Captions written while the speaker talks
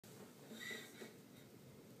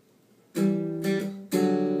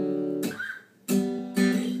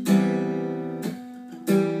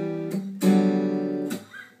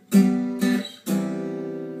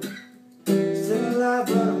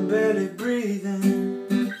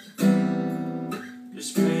breathing,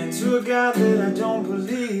 just praying to a God that I don't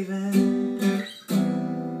believe in.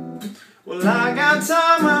 Well, I got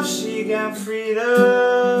time while she got freedom,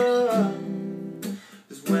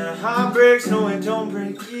 'cause when a heart breaks, no, it don't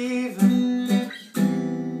break even.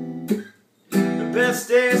 The best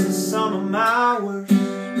days are some of my worst.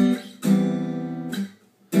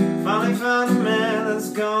 Finally found a man that's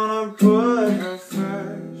gonna put her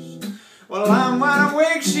first. While I'm wide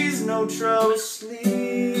awake, she's no trouble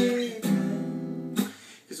sleeping,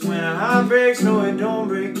 'cause when a heart breaks, no, it don't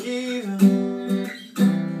break even.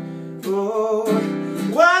 Oh,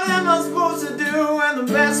 what am I supposed to do when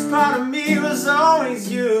the best part of me was always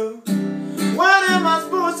you? What am I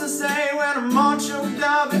supposed to say when I'm all choked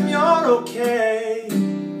up and you're okay?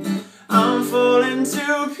 I'm falling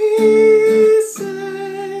to pieces.